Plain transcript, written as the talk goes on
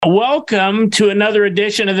Welcome to another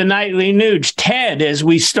edition of the Nightly Nuge. Ted, as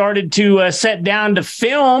we started to set down to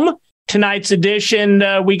film tonight's edition,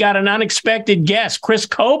 we got an unexpected guest, Kris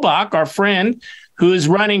Kobach, our friend, who is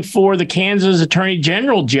running for the Kansas Attorney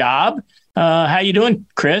General job. How you doing,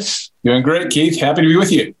 Kris? Doing great, Keith. Happy to be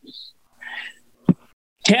with you.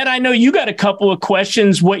 Ted, I know you got a couple of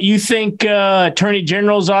questions, what you think attorney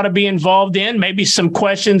generals ought to be involved in, maybe some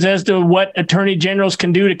questions as to what attorney generals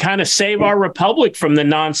can do to kind of save our republic from the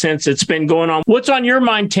nonsense that's been going on. What's on your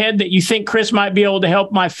mind, Ted, that you think Kris might be able to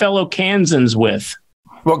help my fellow Kansans with?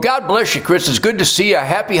 Well, God bless you, Kris. It's good to see you.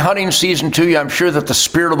 Happy hunting season to you. I'm sure that the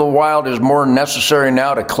spirit of the wild is more necessary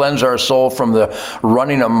now to cleanse our soul from the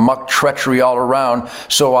running amok treachery all around.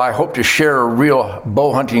 So I hope to share a real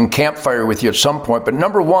bow hunting campfire with you at some point. But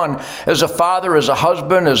number one, as a father, as a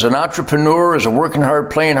husband, as an entrepreneur, as a working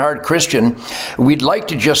hard, playing hard Christian, we'd like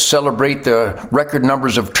to just celebrate the record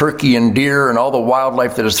numbers of turkey and deer and all the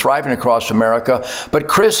wildlife that is thriving across America. But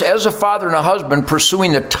Kris, as a father and a husband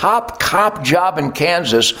pursuing the top cop job in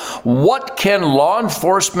Kansas, what can law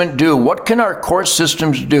enforcement do? What can our court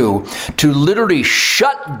systems do to literally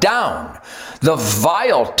shut down the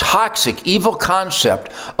vile, toxic, evil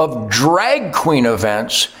concept of drag queen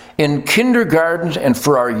events in kindergartens and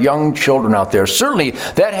for our young children out there? Certainly,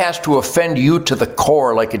 that has to offend you to the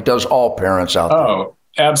core like it does all parents out there. Oh,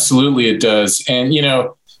 absolutely it does. And,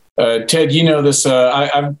 Ted, you know this.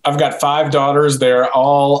 I've got 5 daughters. They're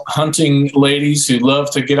all hunting ladies who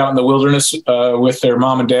love to get out in the wilderness with their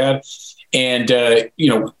mom and dad. And,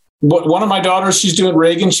 one of my daughters, she's doing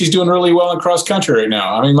Reagan. She's doing really well in cross country right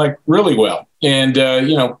now. I mean, like really well. And,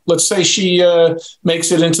 let's say she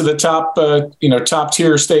makes it into the top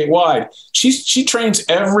tier statewide. She trains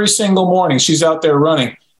every single morning. She's out there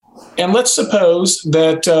running. And let's suppose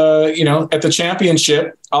that, at the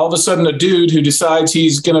championship, all of a sudden a dude who decides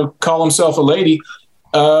he's going to call himself a lady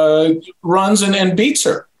runs and beats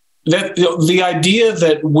her. That the idea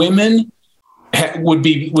that women would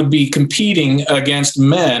be competing against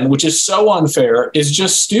men, which is so unfair, is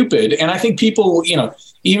just stupid. And I think people,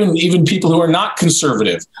 even people who are not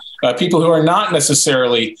conservative, people who are not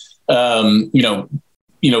necessarily, voting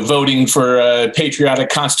for patriotic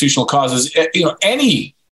constitutional causes,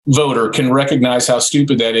 any voter can recognize how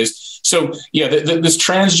stupid that is. So, this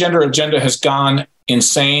transgender agenda has gone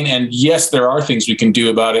insane. And yes, there are things we can do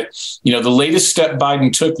about it. The latest step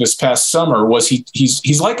Biden took this past summer was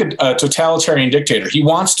he's like a totalitarian dictator. He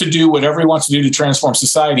wants to do whatever he wants to do to transform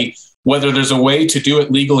society, whether there's a way to do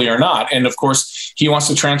it legally or not. And of course, he wants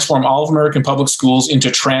to transform all of American public schools into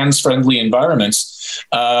trans-friendly environments.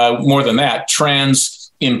 More than that,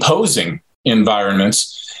 trans-imposing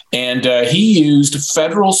environments. And he used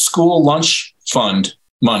federal school lunch fund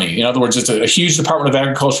money. In other words, it's a huge Department of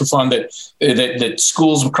Agriculture fund that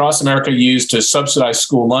schools across America use to subsidize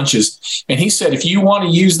school lunches. And he said, if you want to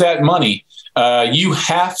use that money, you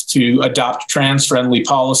have to adopt trans-friendly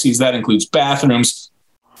policies. That includes bathrooms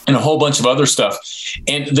and a whole bunch of other stuff.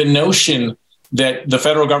 And the notion that the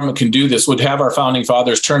federal government can do this would have our founding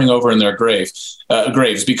fathers turning over in their graves,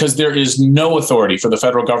 because there is no authority for the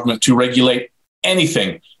federal government to regulate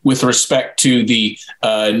anything with respect to the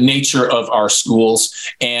nature of our schools,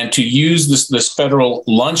 and to use this federal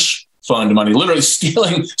lunch fund money, literally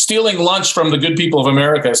stealing lunch from the good people of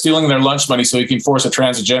America, stealing their lunch money so he can force a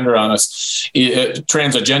trans agenda on us,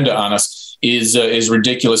 is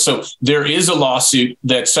ridiculous. So there is a lawsuit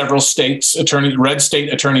that several red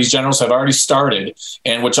state attorneys generals have already started,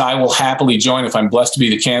 and which I will happily join if I'm blessed to be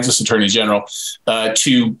the Kansas Attorney General,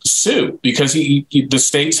 to sue, because the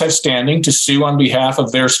states have standing to sue on behalf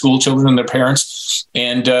of their school children and their parents,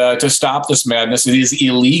 and to stop this madness. It is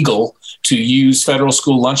illegal to use federal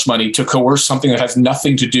school lunch money to coerce something that has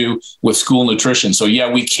nothing to do with school nutrition. So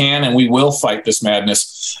yeah, we can and we will fight this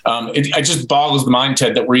madness. It just boggles the mind,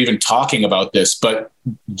 Ted, that we're even talking about this, but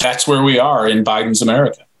that's where we are in Biden's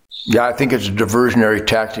America. Yeah, I think it's a diversionary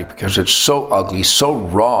tactic because it's so ugly, so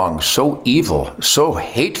wrong, so evil, so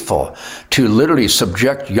hateful to literally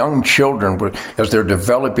subject young children as they're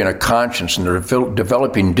developing a conscience and they're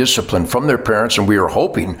developing discipline from their parents, and we are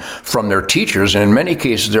hoping from their teachers. And in many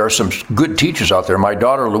cases, there are some good teachers out there. My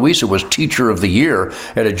daughter, Louisa, was Teacher of the Year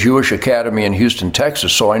at a Jewish academy in Houston,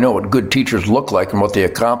 Texas, so I know what good teachers look like and what they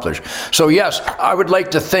accomplish. So yes, I would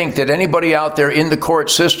like to think that anybody out there in the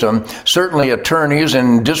court system, certainly attorneys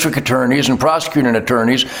and district district attorneys and prosecuting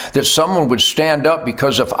attorneys that someone would stand up,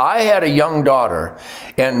 because if I had a young daughter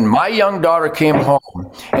and my young daughter came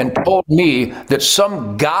home and told me that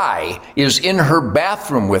some guy is in her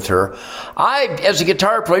bathroom with her, I, as a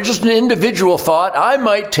guitar player, just an individual thought, I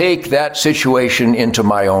might take that situation into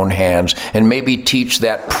my own hands and maybe teach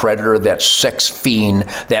that predator, that sex fiend,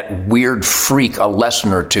 that weird freak a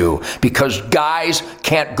lesson or two, because guys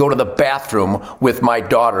can't go to the bathroom with my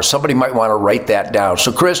daughter. Somebody might want to write that down.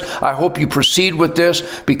 So, Kris, I hope you proceed with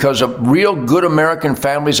this, because real good American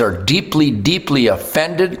families are deeply, deeply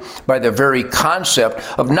offended by the very concept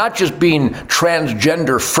of not just being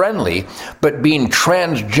transgender friendly, but being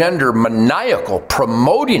transgender maniacal,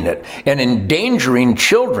 promoting it and endangering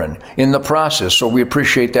children in the process. So we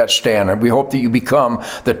appreciate that stand, and we hope that you become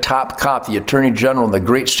the top cop, the Attorney General in the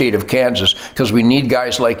great state of Kansas, because we need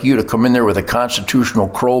guys like you to come in there with a constitutional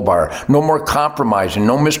crowbar. No more compromising,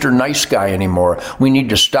 no Mr. Nice Guy anymore. We need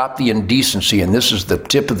to stop the indecency, and this is the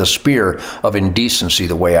tip of the spear of indecency,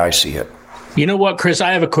 the way I see it. You know what, Kris,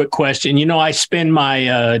 I have a quick question. You know, I spend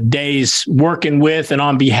my days working with and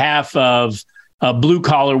on behalf of blue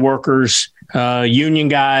collar workers, union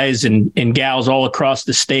guys and gals all across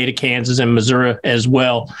the state of Kansas and Missouri as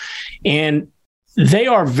well. And they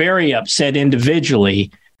are very upset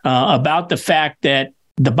individually about the fact that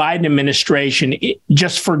the Biden administration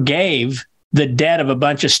just forgave the debt of a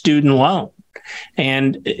bunch of student loans.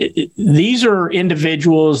 And these are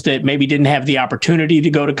individuals that maybe didn't have the opportunity to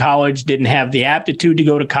go to college, didn't have the aptitude to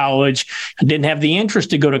go to college, didn't have the interest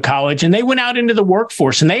to go to college, and they went out into the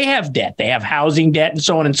workforce and they have debt. They have housing debt and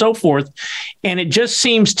so on and so forth. And it just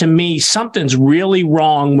seems to me something's really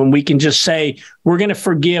wrong when we can just say, we're going to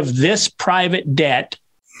forgive this private debt,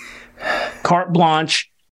 carte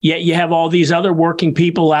blanche, yet you have all these other working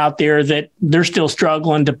people out there that they're still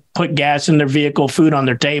struggling to put gas in their vehicle, food on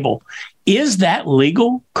their table. Is that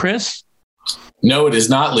legal, Kris? No, it is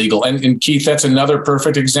not legal. And Keith, that's another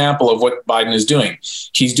perfect example of what Biden is doing.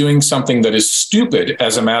 He's doing something that is stupid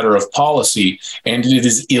as a matter of policy, and it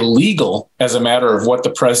is illegal as a matter of what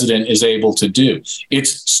the president is able to do.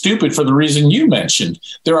 It's stupid for the reason you mentioned.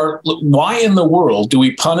 Why in the world do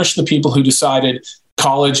we punish the people who decided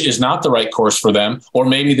college is not the right course for them, or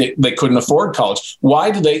maybe they couldn't afford college?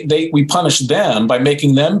 Why do we punish them by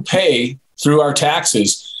making them pay through our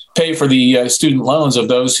taxes, pay for the student loans of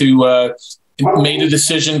those who made a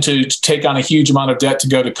decision to take on a huge amount of debt to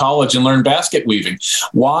go to college and learn basket weaving?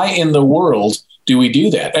 Why in the world do we do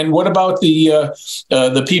that? And what about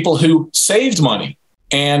the people who saved money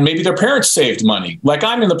and maybe their parents saved money, like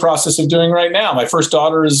I'm in the process of doing right now? My eldest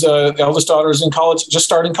daughter is in college, just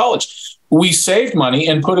starting college. We saved money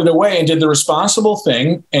and put it away and did the responsible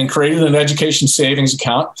thing and created an education savings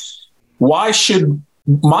account. Why should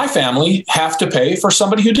my family have to pay for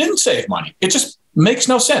somebody who didn't save money? It just makes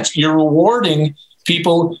no sense. You're rewarding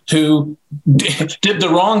people who did the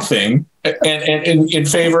wrong thing and in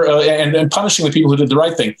favor and punishing the people who did the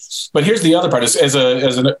right thing. But here's the other part: as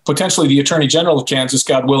potentially the Attorney General of Kansas,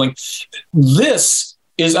 God willing, this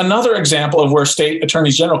is another example of where state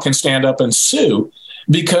attorneys general can stand up and sue,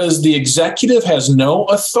 because the executive has no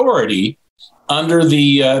authority under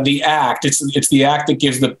the act. It's the act that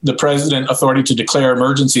gives the president authority to declare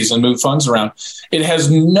emergencies and move funds around. He has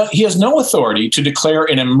no authority to declare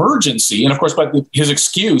an emergency. And of course, but his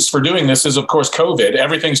excuse for doing this is, of course, COVID.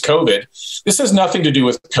 Everything's COVID. This has nothing to do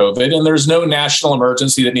with COVID, and there's no national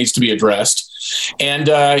emergency that needs to be addressed.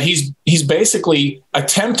 And he's basically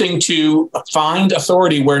attempting to find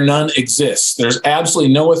authority where none exists. There's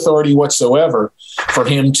absolutely no authority whatsoever for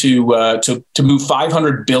him to move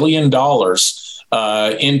 $500 billion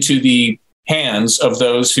into the hands of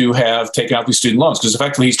those who have taken out these student loans, because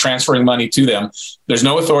effectively he's transferring money to them. There's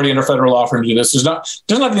no authority under federal law for him to do this. There's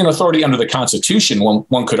not even authority under the Constitution,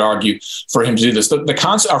 one could argue, for him to do this.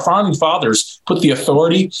 Our founding fathers put the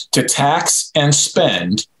authority to tax and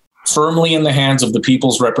spend firmly in the hands of the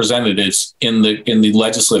people's representatives in the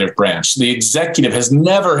legislative branch. The executive has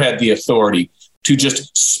never had the authority to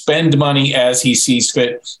just spend money as he sees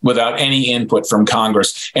fit without any input from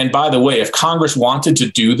Congress. And by the way, if Congress wanted to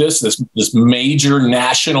do this major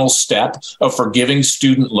national step of forgiving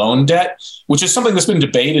student loan debt, which is something that's been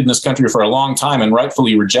debated in this country for a long time and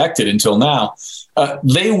rightfully rejected until now,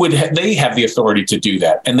 they have the authority to do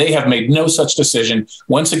that. And they have made no such decision.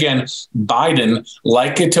 Once again, Biden,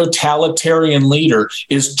 like a totalitarian leader,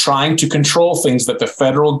 is trying to control things that the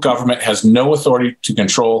federal government has no authority to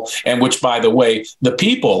control, and which, by the way, the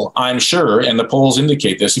people, I'm sure, and the polls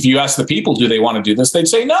indicate this, if you ask the people, do they want to do this? They'd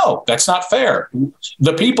say, no, that's not fair.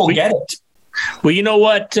 The people get it. Well, you know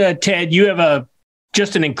what, Ted, you have a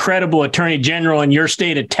just an incredible attorney general in your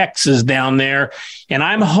state of Texas down there. And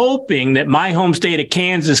I'm hoping that my home state of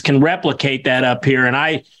Kansas can replicate that up here. And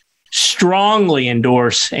I strongly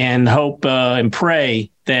endorse and hope and pray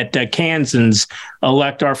that Kansans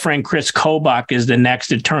elect our friend Kris Kobach as the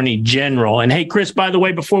next attorney general. And hey, Kris, by the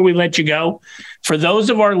way, before we let you go, for those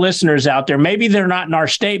of our listeners out there, maybe they're not in our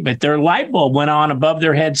state, but their light bulb went on above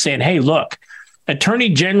their head saying, hey, look, attorney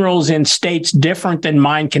generals in states different than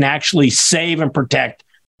mine can actually save and protect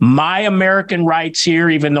my American rights here,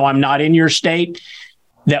 even though I'm not in your state,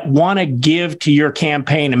 that want to give to your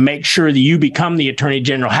campaign and make sure that you become the attorney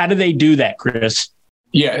general. How do they do that, Kris?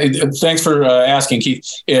 Yeah, thanks for asking, Keith.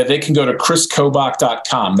 They can go to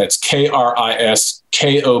kriskobach.com. That's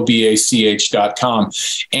KRISKOBACH.com.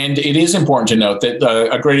 And it is important to note that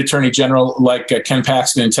a great attorney general like Ken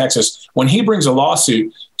Paxton in Texas, when he brings a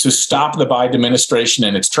lawsuit to stop the Biden administration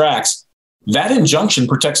in its tracks, that injunction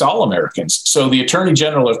protects all Americans. So the attorney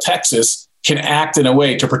general of Texas can act in a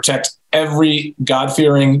way to protect every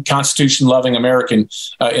God-fearing, Constitution-loving American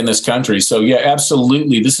in this country. So, yeah,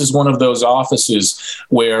 absolutely. This is one of those offices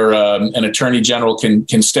where an attorney general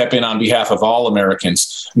can step in on behalf of all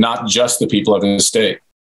Americans, not just the people of his state.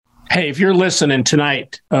 Hey, if you're listening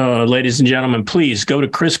tonight, ladies and gentlemen, please go to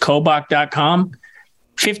kriskobach.com.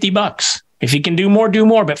 $50. If you can do more,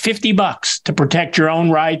 but $50 to protect your own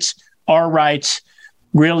rights, our rights,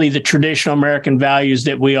 really the traditional American values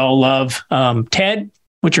that we all love. Ted,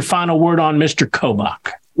 what's your final word on Mr.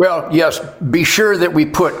 Kobach? Well, yes, be sure that we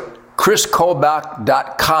put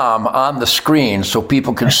kriskobach.com on the screen so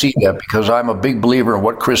people can see that, because I'm a big believer in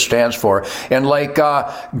what Kris stands for. And like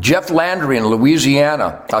Jeff Landry in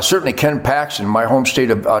Louisiana, certainly Ken Paxton in my home state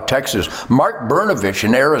of Texas, Mark Brnovich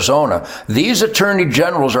in Arizona, these attorney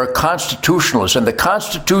generals are constitutionalists, and the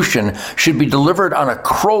Constitution should be delivered on a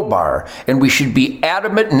crowbar, and we should be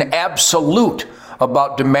adamant and absolute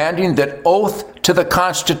about demanding that oath to the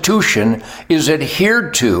Constitution is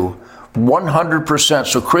adhered to 100%.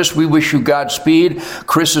 So, Kris, we wish you Godspeed.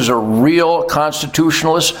 Kris is a real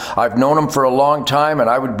constitutionalist. I've known him for a long time, and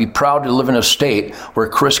I would be proud to live in a state where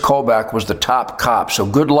Kris Kobach was the top cop. So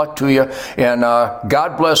good luck to you, and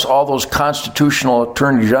God bless all those constitutional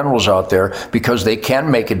attorney generals out there, because they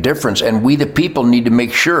can make a difference. And we, the people, need to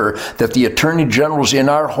make sure that the attorney generals in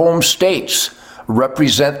our home states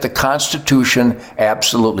represent the Constitution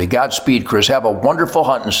absolutely. Godspeed, Kris. Have a wonderful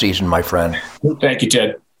hunting season, my friend. Thank you,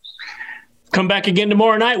 Ted. Come back again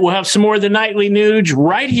tomorrow night. We'll have some more of the Nightly Nuge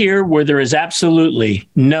right here, where there is absolutely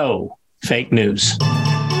no fake news.